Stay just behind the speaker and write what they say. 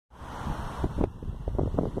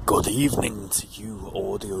Good evening to you,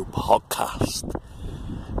 audio podcast.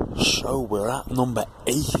 So we're at number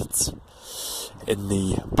 8 in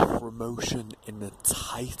the promotion in the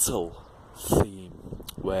title theme,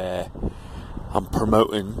 where I'm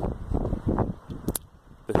promoting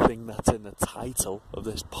the thing that's in the title of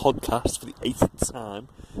this podcast for the 8th time,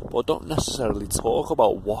 but I don't necessarily talk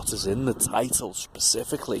about what is in the title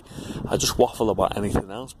specifically. I just waffle about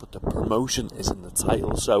anything else, but the promotion is in the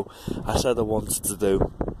title. So I said I wanted to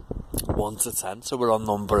do 1 to 10, so we're on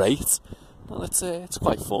number 8. Well, it's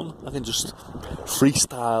quite fun. I can just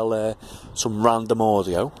freestyle some random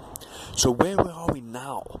audio. So where are we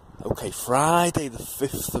now? Okay, Friday the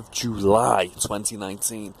 5th of July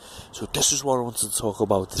 2019. So this is what I wanted to talk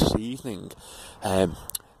about this evening.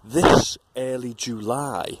 This early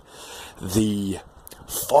July, the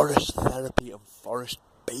forest therapy and forest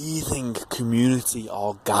bathing community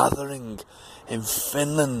are gathering in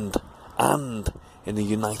Finland and in the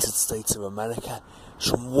United States of America.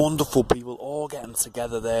 Some wonderful people all getting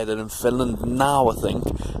together there. They're in Finland now, I think,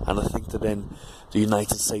 and I think they're in the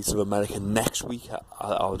United States of America next week.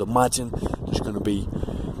 I would imagine there's going to be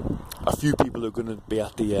a few people who are going to be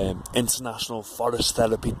at the International Forest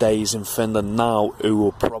Therapy Days in Finland now, who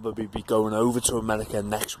will probably be going over to America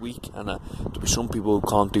next week, and there'll be some people who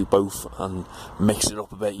can't do both and mix it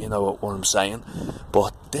up a bit, you know what I'm saying.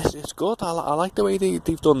 But this is good. I like the way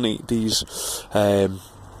they've done these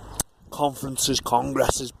conferences,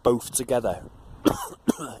 congresses, both together.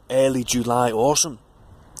 Early July, awesome.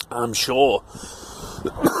 I'm sure,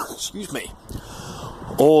 excuse me,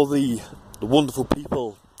 all the wonderful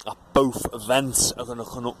people at both events are going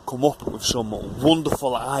to come up with some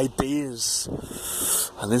wonderful ideas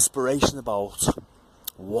and inspiration about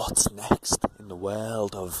what's next in the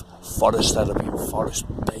world of forest therapy and forest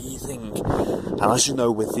bathing. And as you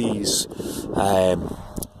know, with these 10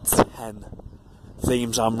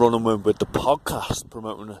 themes I'm running with the podcast,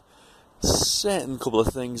 promoting a certain couple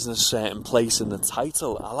of things in a certain place in the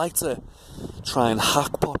title, I like to try and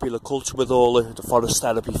hack popular culture with all the forest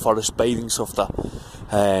therapy, forest bathing stuff that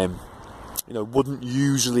wouldn't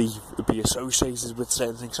usually be associated with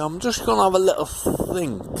certain things. So I'm just going to have a little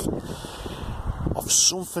think of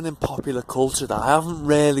something in popular culture that I haven't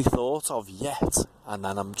really thought of yet, and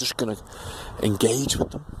then I'm just going to engage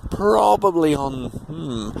with them. Probably on,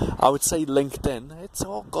 I would say LinkedIn. It's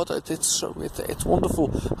it's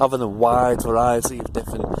wonderful having a wide variety of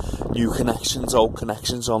different new connections, old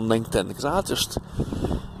connections on LinkedIn, because I just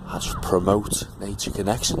promote nature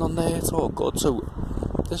connection on there. It's all good. So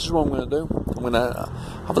this is what I'm going to do. I'm going to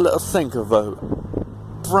have a little think of a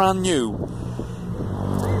brand new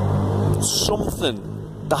something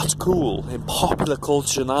that's cool in popular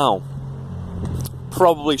culture now.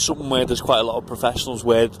 Probably something where there's quite a lot of professionals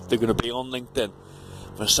where they're going to be on LinkedIn.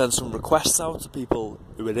 I'm going to send some requests out to people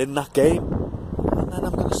who are in that game, and then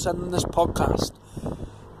I'm going to send them this podcast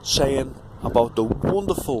saying about the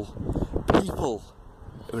wonderful people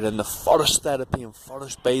who are in the forest therapy and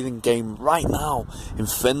forest bathing game right now in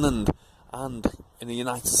Finland and in the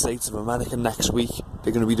United States of America next week.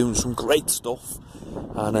 They're going to be doing some great stuff,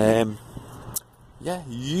 and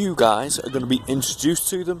you guys are going to be introduced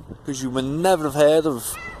to them, because you may never have heard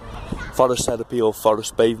of forest therapy or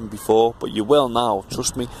forest bathing before, but you will now,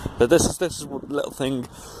 trust me. That this is one little thing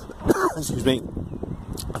excuse me,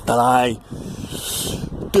 that I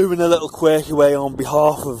do in a little quirky way on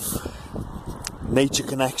behalf of nature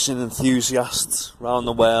connection enthusiasts around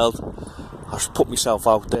the world. I just put myself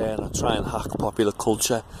out there and I try and hack popular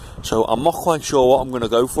culture. So I'm not quite sure what I'm going to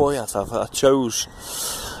go for yet. I chose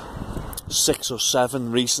 6 or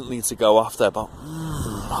 7 recently to go after, but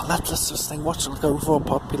let's just think, what should I go for?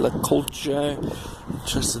 Popular culture,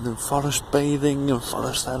 interested in forest bathing and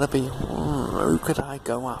forest therapy. Who could I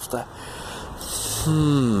go after?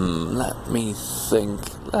 Let me think.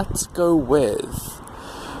 Let's go with...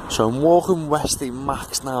 So I'm walking Westy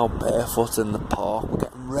Max now, barefoot in the park. We're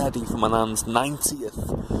getting ready for my nan's 90th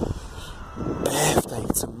birthday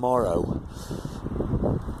tomorrow.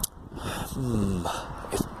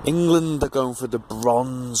 If England are going for the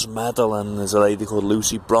bronze medal, and there's a lady called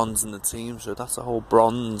Lucy Bronze in the team, so that's a whole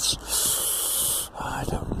bronze. I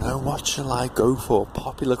don't know, what shall I go for?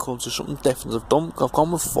 Popular culture, something different. I've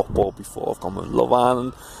gone with football before, I've gone with Love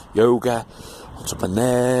Island, yoga,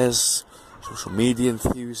 entrepreneurs, social media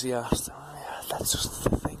enthusiasts. Let's just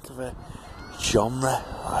think of a genre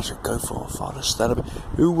I should go for. Forest therapy.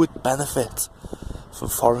 Who would benefit from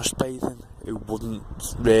forest bathing? Who wouldn't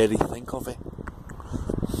really think of it?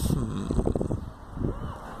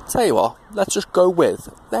 Tell you what, let's go with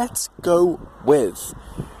the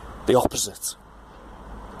opposite.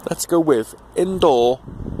 Let's go with indoor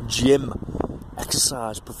gym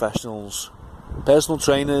exercise professionals, personal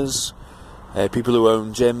trainers, people who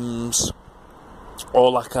own gyms,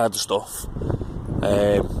 all that kind of stuff.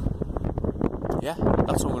 Yeah,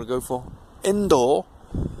 that's what I'm going to go for. Indoor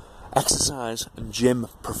exercise and gym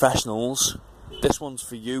professionals. This one's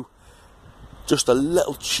for you. Just a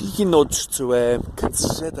little cheeky nudge to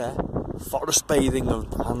consider forest bathing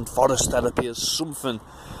and forest therapy as something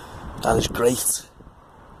that is great,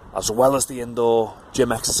 as well as the indoor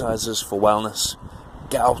gym exercises for wellness.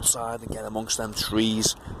 Get outside and get amongst them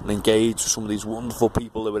trees and engage with some of these wonderful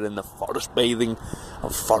people who are in the forest bathing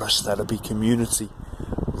and forest therapy community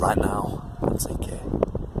right now. And take care.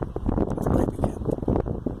 Have a great weekend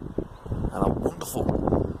and a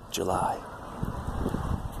wonderful July.